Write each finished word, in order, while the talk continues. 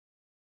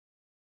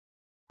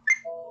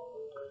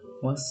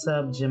What's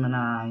up,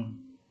 Gemini?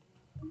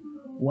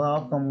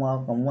 Welcome,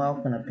 welcome,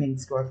 welcome to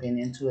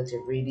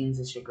Pinkscorpionintuitive readings.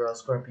 It's your girl,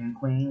 Scorpion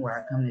Queen, where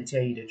I come to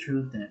tell you the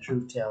truth and the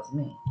truth tells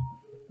me.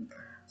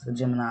 So,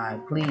 Gemini,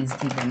 please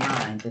keep in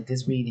mind that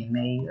this reading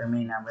may or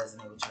may not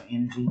resonate with your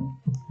energy.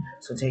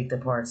 So take the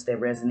parts that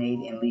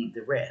resonate and leave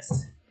the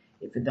rest.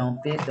 If it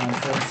don't fit, don't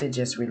force it.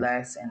 Just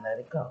relax and let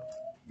it go.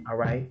 All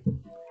right?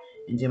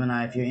 And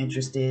Gemini, if you're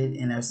interested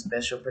in a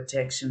special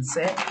protection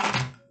set,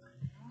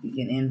 you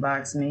can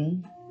inbox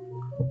me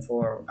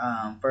for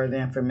further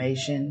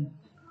information.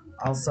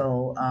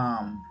 Also,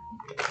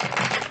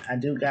 I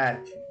do got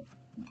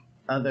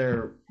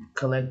other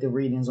collective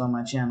readings on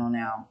my channel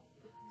now,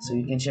 so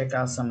you can check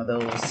out some of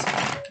those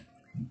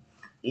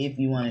if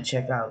you want to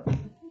check out.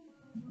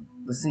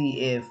 Let's see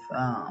if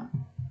I'm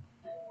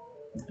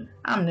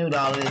new to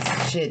all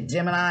this shit,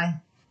 Gemini.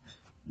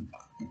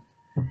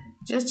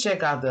 Just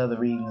check out the other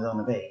readings on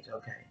the page,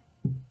 okay?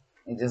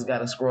 You just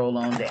gotta scroll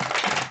on down.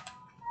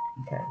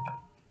 Okay.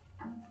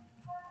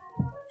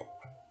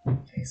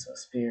 Okay, so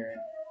Spirit,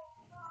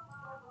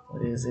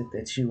 what is it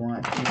that you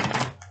want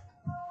here?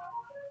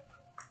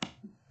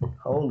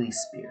 Holy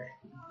Spirit.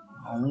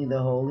 Only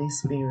the Holy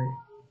Spirit.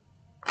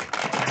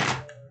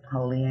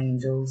 Holy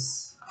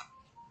angels.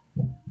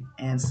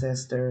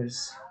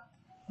 Ancestors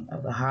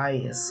of the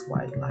highest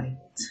white light.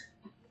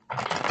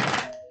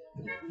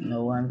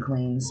 No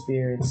unclean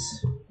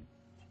spirits.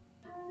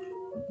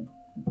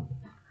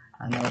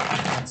 I know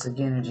toxic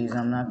energies.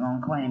 I'm not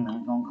going to claim them.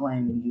 I'm going to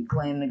claim them. You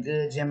claim the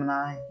good,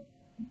 Gemini,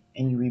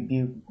 and you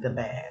rebuke the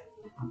bad.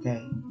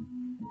 Okay?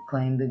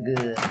 Claim the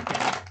good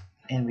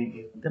and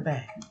rebuke the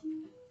bad.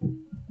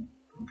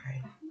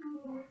 Okay?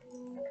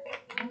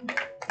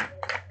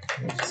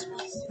 What is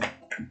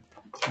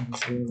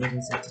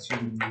it that you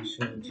want to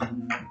show,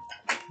 Gemini?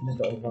 What is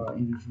the overall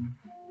energy?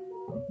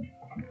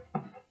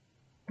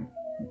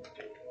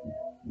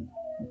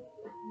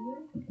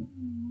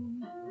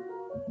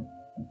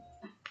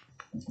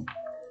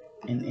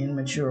 An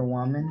immature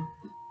woman.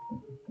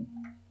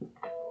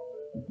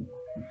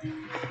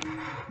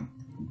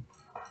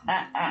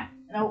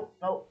 Nope,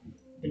 nope.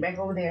 Get back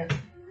over there.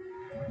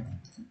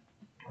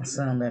 My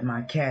son let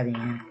my cat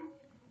in.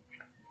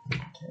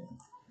 Okay.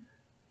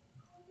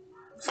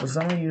 So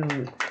some of you,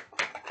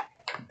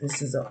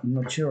 this is a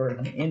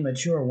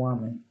immature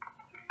woman.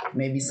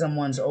 Maybe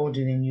someone's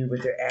older than you,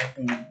 but they're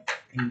acting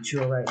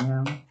immature right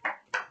now.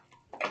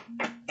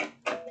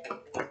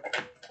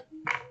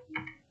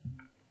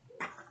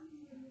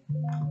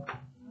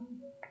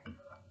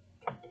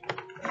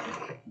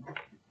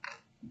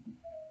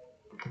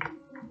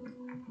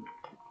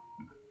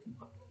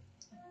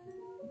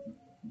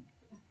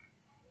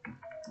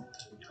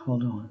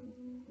 Hold on.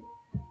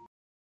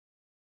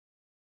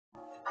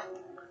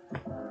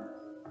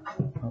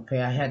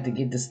 Okay, I had to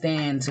get the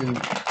stand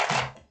to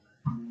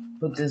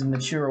put this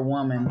mature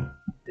woman,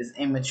 this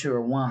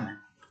immature woman.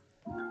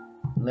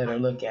 Let her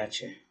look at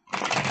you.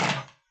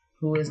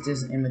 Who is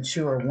this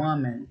immature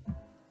woman?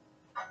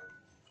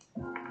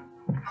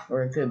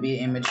 Or it could be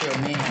an immature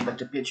man, but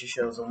the picture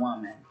shows a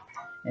woman.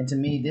 And to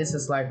me, this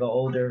is like an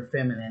older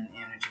feminine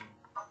energy.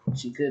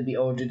 She could be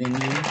older than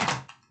you.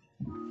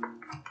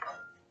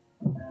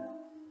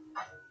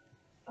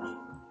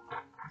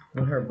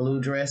 With her blue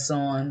dress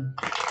on.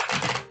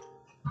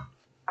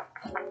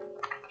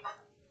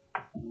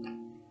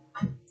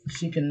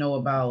 She can know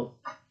about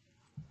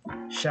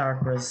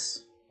chakras.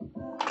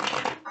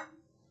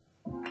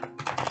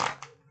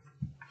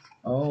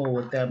 Oh,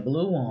 with that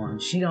blue on.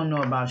 She don't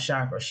know about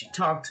chakras. She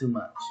talk too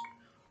much.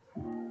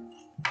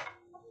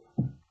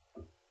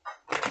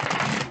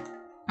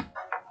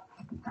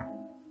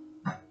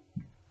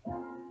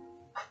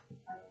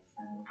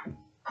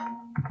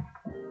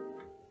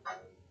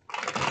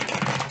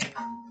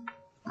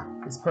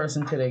 This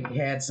person could have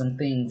had some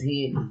things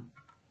hidden.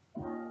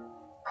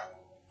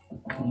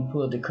 You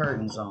pulled the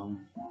curtains on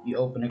her. You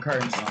opened the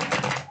curtains on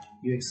her.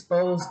 You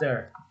exposed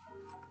her.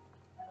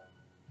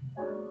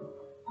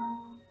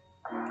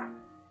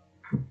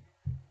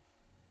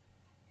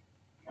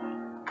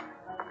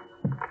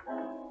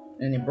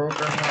 And it broke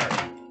her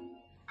heart.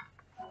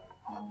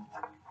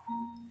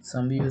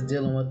 Some of you is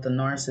dealing with the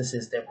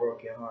narcissist that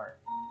broke your heart.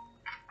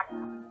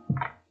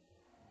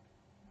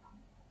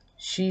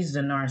 She's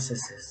the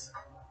narcissist.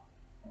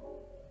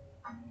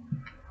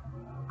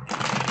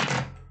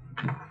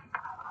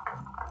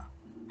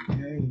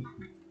 Okay.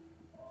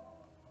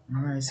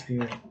 Alright,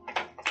 Spirit.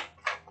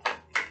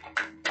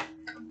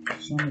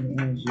 Show me the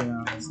energy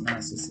around this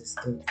narcissist.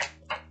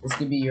 This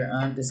could be your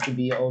aunt. This could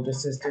be your older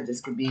sister.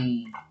 This could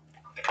be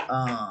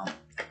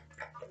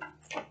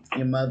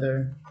your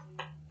mother.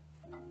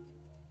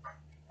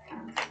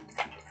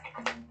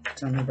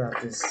 Tell me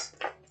about this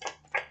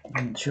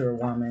immature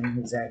woman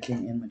who's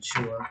acting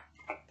immature.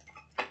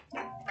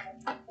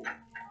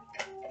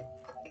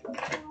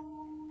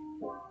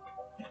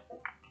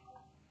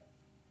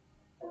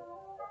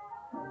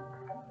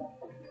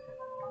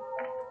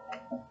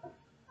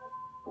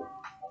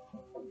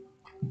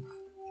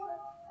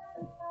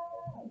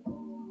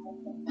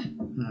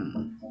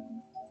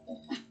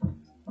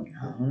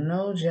 don't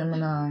know,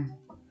 Gemini.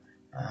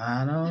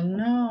 I don't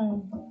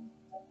know.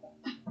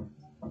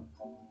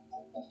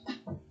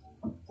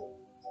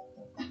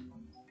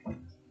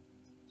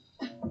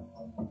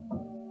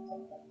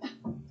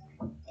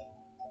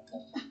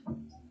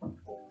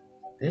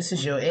 This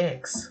is your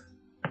ex.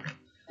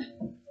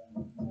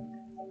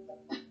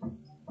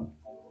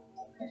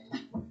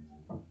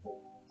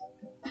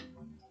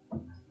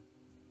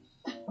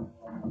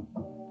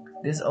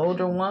 This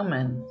older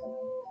woman.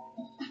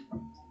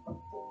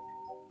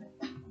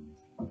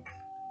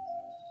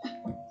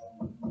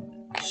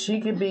 She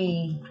could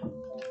be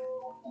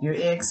your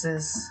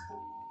ex's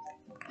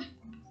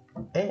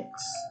ex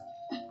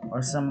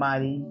or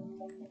somebody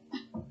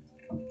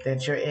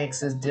that your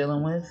ex is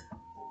dealing with.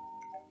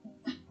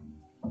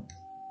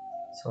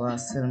 So I'll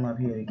set them up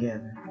here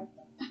together.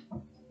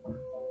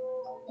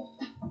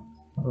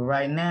 But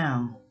right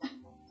now,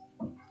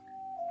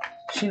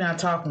 she not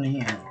talking to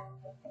him.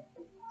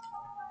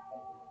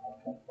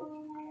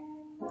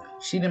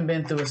 She done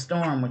been through a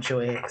storm with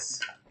your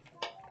ex.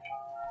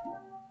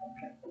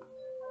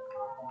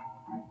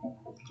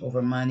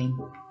 Over money.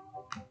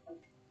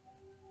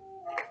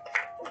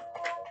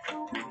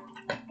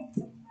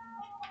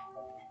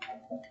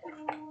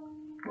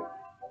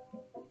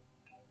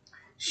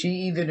 She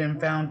either done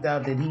found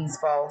out that he's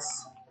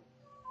false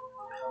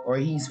or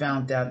he's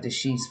found out that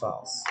she's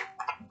false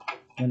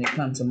when it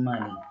comes to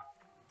money.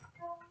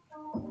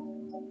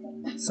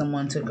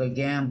 Someone took a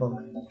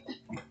gamble.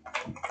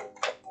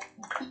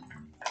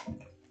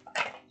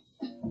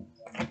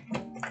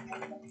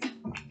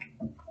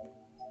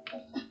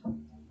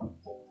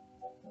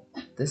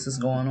 This is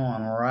going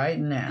on right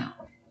now.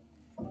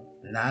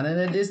 Not in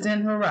a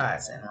distant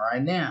horizon,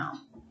 right now.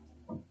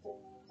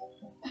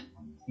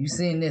 You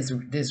seeing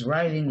this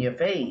right in your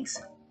face.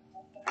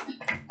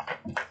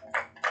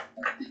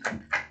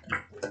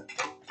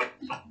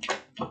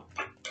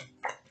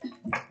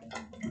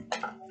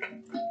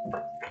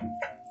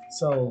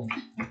 So,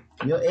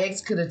 your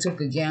ex could have took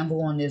a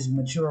gamble on this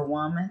mature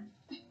woman.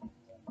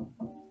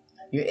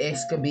 Your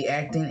ex could be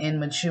acting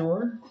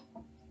immature.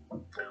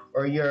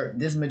 Or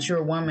this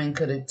mature woman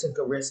could have took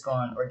a risk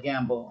on or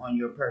gamble on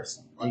your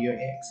person or your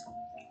ex.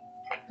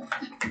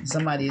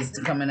 Somebody is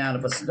coming out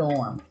of a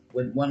storm.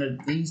 With one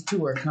of these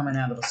two are coming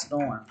out of a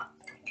storm.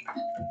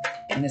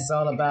 And it's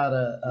all about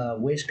a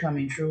wish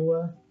coming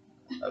true,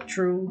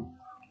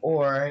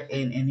 or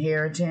an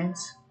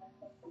inheritance,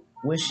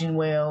 wishing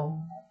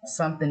well,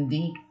 something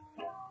deep.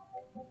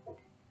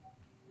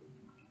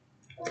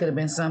 Could have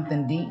been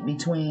something deep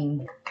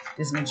between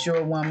this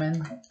mature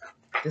woman,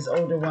 this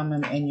older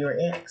woman, and your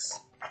ex.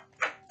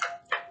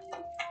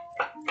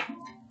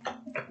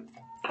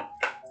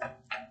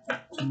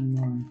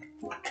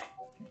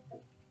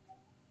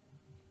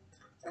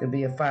 Could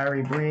be a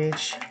fiery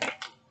bridge.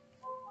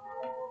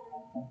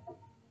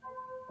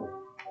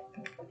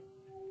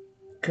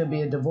 Could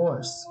be a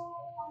divorce.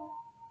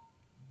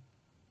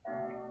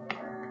 I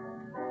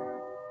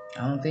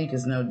don't think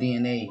it's no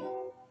DNA.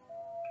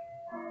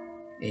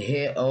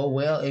 Oh,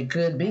 well, it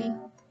could be.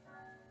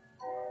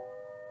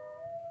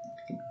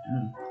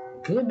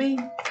 Could be.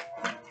 I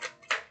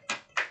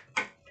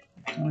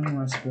don't know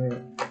what's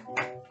good.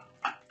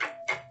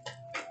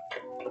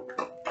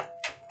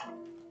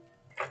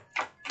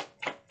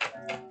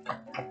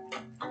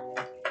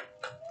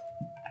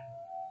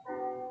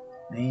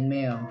 Main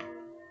male.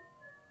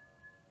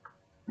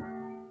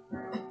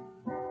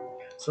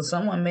 So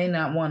someone may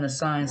not want to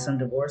sign some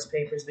divorce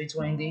papers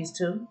between these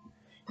two.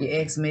 Your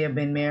ex may have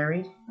been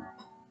married.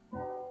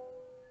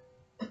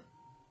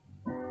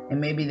 And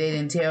maybe they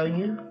didn't tell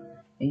you.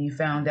 And you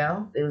found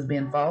out it was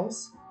being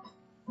false.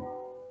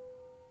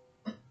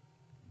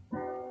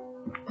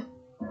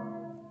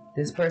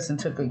 This person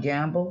took a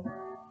gamble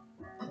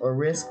or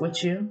risk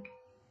with you.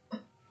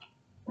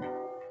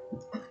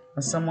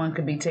 Or someone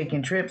could be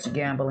taking trips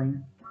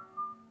gambling.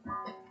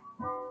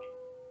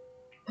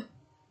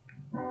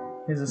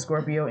 Here's a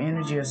Scorpio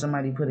energy, or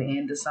somebody put an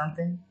end to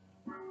something.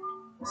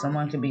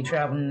 Someone could be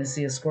traveling to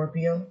see a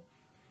Scorpio.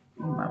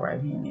 My right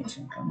hand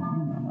itching. Come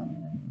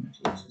on.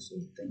 Jesus,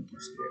 thank you,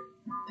 Spirit.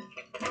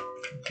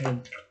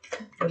 Okay.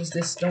 What is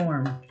this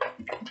storm?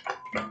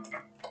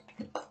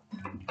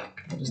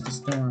 What is the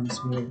storm,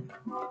 Spirit?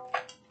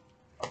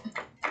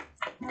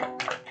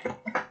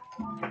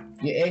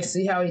 Your ex,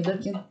 see how he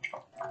looking?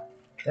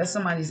 That's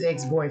somebody's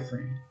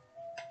ex-boyfriend.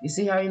 You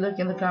see how he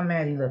looking? Look how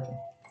mad he looking.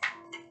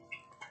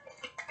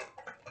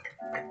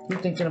 You're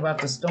thinking about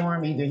the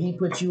storm either he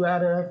put you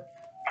out of,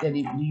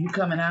 you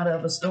coming out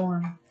of a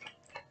storm.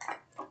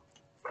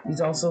 He's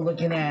also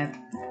looking at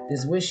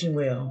this wishing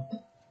well.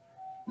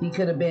 You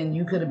could have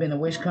been a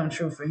wish come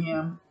true for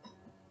him,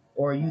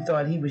 or you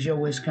thought he was your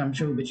wish come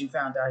true, but you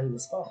found out he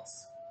was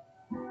false.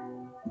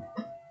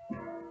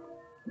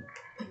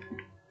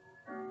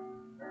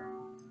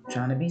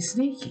 Trying to be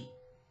sneaky.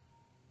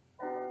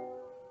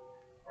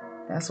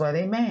 That's why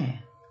they mad.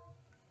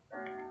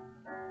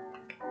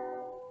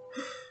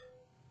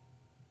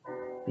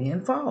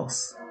 Being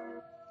false.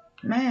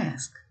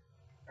 Mask.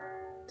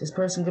 This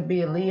person could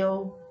be a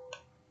Leo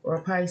or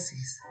a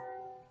Pisces.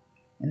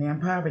 And they're in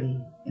poverty.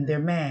 And they're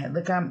mad.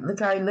 Look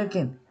how he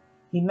looking.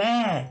 He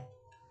mad.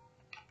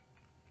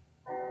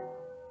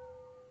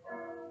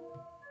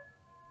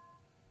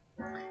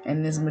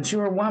 And this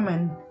mature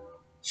woman,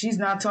 she's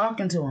not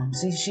talking to him.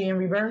 See, she in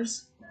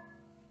reverse.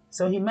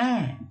 So he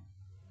mad.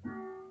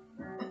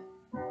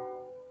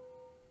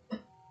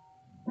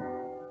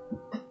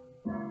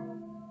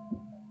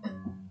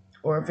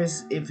 Or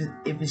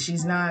if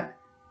she's not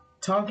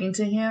talking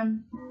to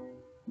him,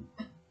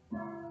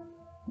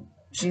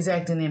 she's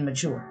acting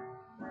immature.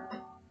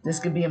 This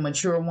could be a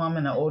mature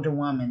woman, an older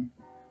woman,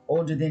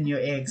 older than your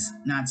ex,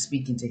 not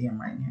speaking to him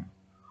right now.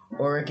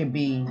 Or it could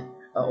be an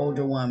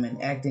older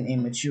woman acting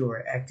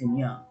immature, acting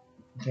young.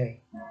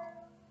 Okay.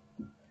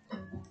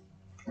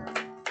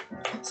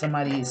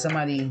 Somebody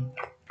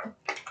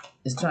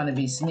is trying to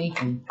be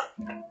sneaky,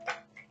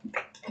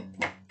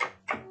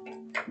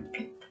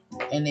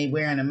 and they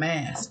wearing a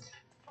mask.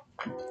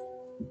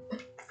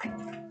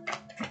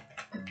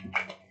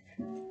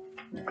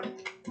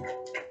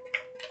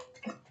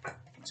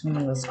 Tell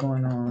me what's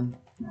going on.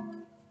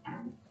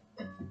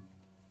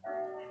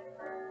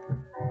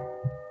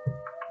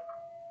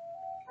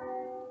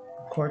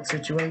 Court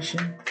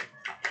situation.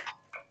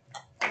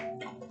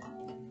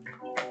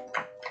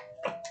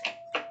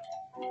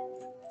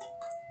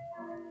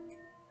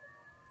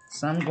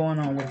 Something going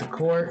on with the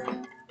court.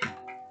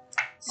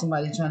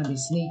 Somebody trying to be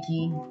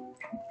sneaky.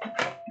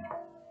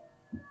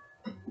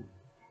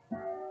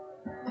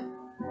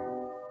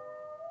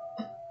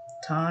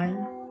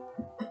 Time.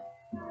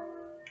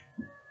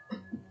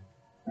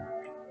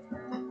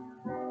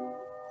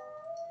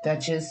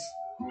 Duchess.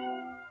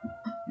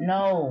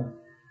 No.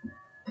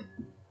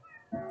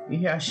 You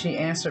hear how she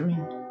answered me?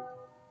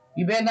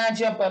 You better not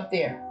jump up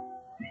there.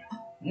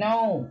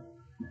 No.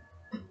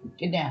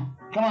 Get down.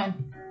 Come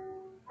on.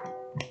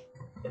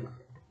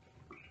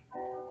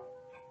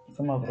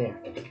 Come over there.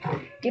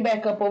 Get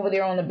back up over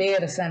there on the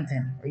bed or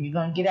something, or you're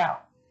going to get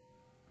out.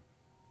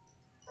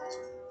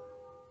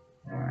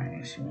 All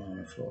right, she went on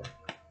the floor.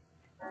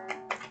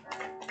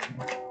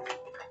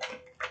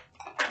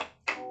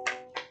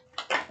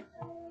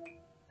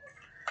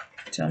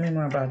 Tell me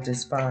more about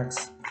this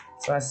fox.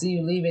 So I see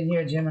you leaving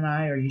here,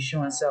 Gemini. Are you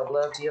showing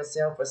self-love to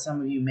yourself? Or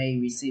some of you may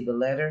receive a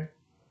letter.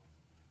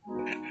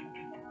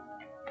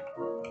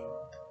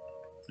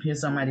 Here's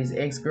somebody's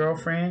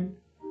ex-girlfriend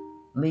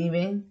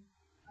leaving.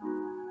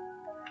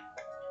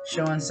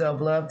 Showing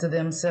self-love to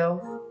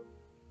themselves.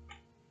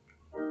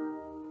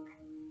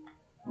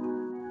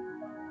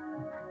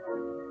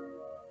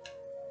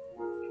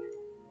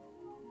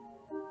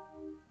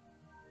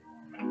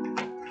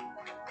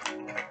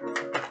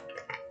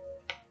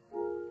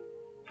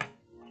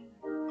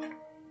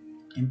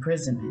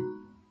 Imprisonment.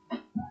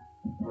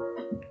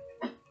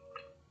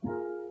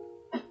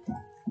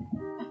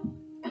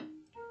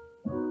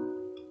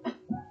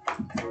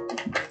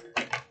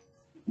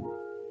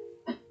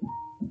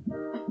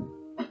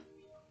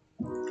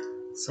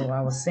 So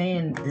I was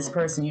saying, this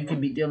person, you could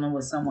be dealing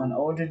with someone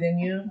older than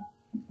you.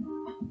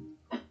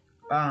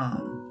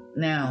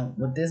 Now,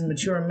 with this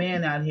mature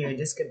man out here,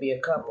 this could be a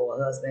couple,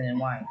 a husband and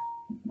wife.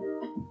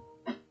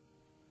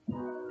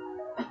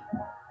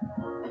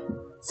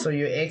 So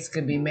your ex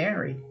could be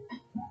married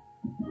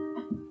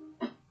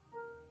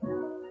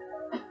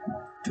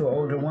to an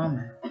older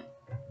woman.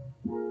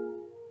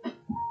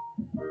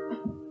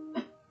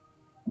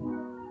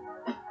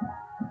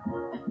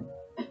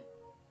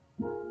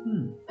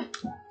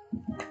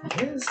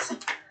 Yes.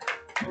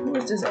 Who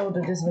is this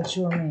older, this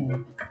mature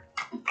man?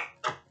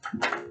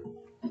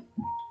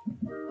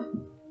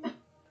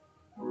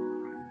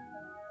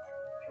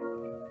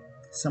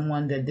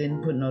 Someone that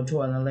didn't put no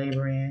toil and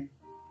labor in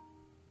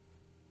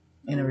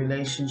a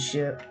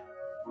relationship.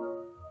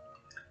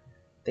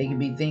 They could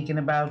be thinking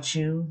about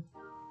you.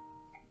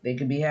 They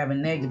could be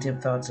having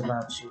negative thoughts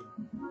about you.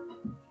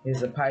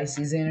 Here's a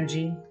Pisces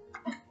energy.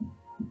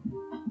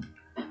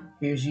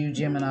 Here's you,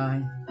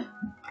 Gemini.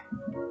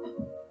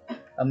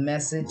 A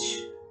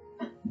message.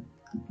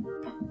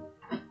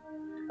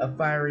 A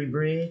fiery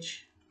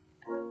bridge.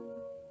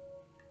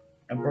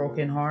 A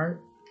broken heart.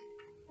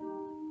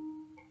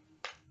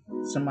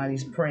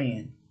 Somebody's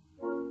praying.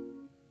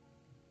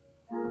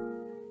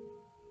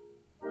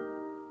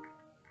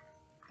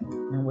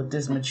 And with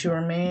this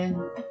mature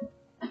man,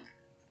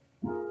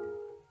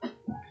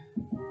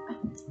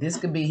 this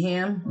could be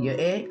him, your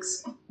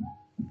ex,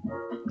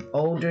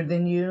 older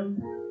than you,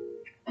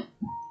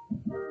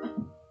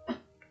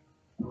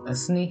 a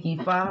sneaky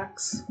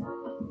fox,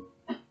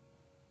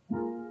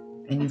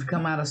 and you've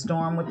come out of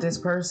storm with this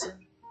person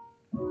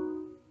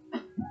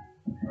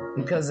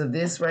because of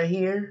this right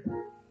here.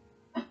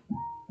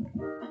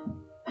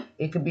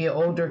 It could be an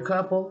older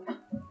couple.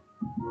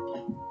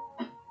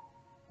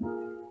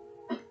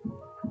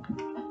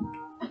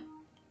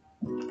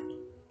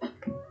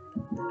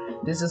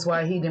 This is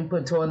why he didn't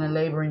put toil and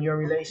labor in your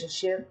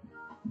relationship,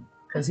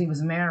 because he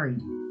was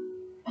married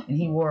and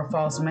he wore a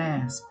false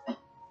mask.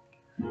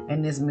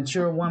 And this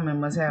mature woman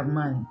must have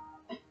money.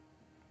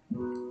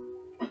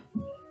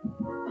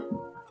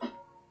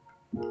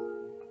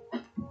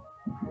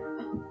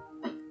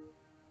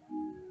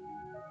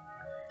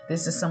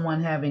 This is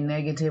someone having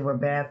negative or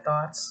bad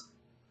thoughts,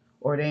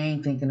 or they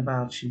ain't thinking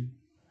about you.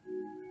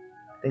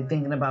 They're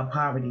thinking about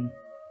poverty.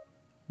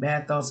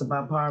 Bad thoughts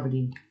about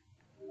poverty.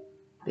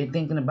 They're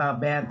thinking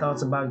about bad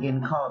thoughts about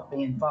getting caught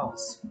being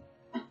false.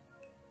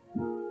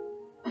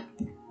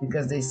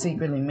 Because they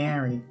secretly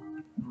married.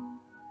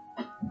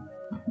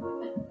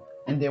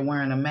 And they're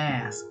wearing a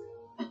mask.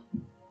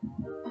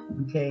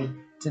 Okay,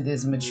 to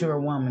this mature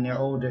woman. They're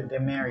older. They're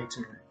married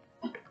to her.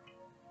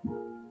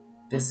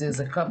 This is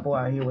a couple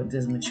out here with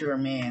this mature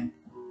man.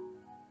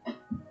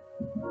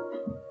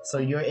 So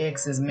your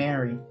ex is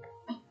married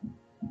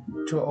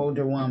to an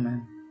older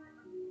woman.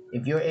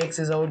 If your ex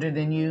is older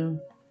than you,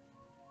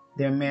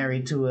 they're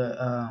married to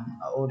a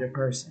older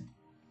person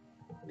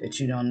that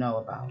you don't know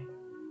about.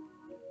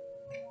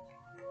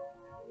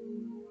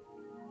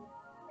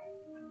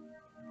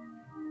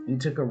 You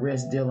took a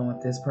risk dealing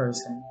with this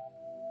person,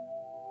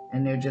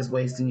 and they're just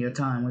wasting your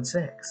time with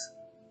sex.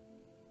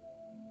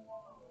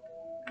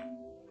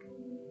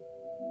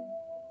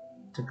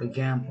 Took a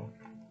gamble.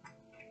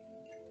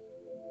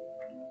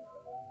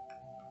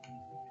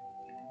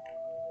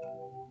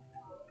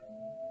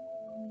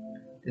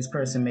 This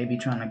person may be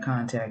trying to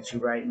contact you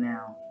right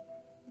now,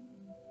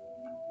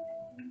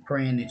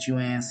 praying that you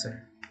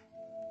answer,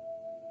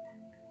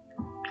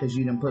 because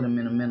you done put them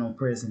in a mental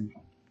prison.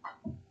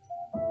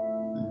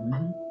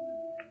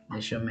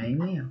 That's your main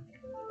meal.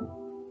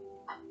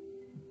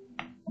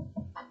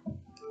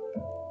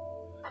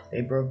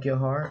 They broke your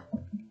heart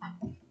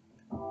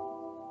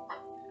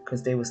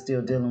because they were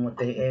still dealing with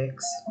their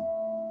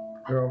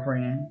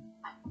ex-girlfriend.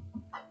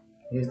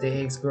 Here's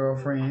their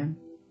ex-girlfriend.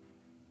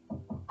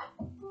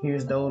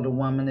 Here's the older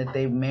woman that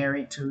they've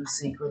married to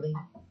secretly.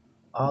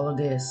 All of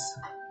this.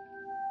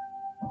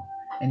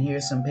 And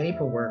here's some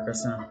paperwork or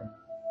something.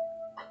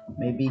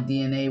 Maybe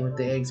DNA with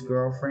the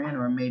ex-girlfriend,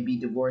 or maybe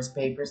divorce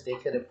papers. They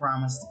could have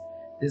promised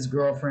this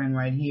girlfriend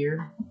right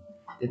here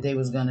that they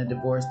was going to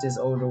divorce this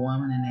older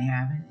woman, and they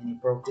haven't, and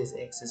it broke this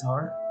ex's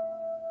heart.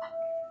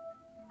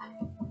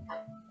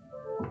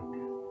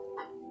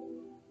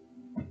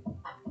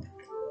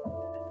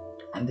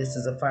 And this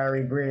is a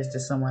fiery bridge that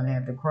someone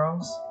had to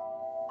cross.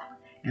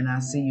 And I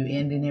see you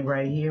ending it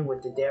right here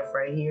with the death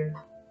right here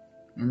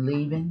and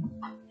leaving.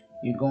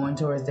 You're going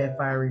towards that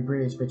fiery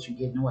bridge, but you're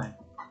getting away.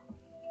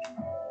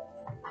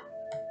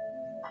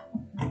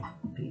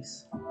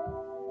 Peace.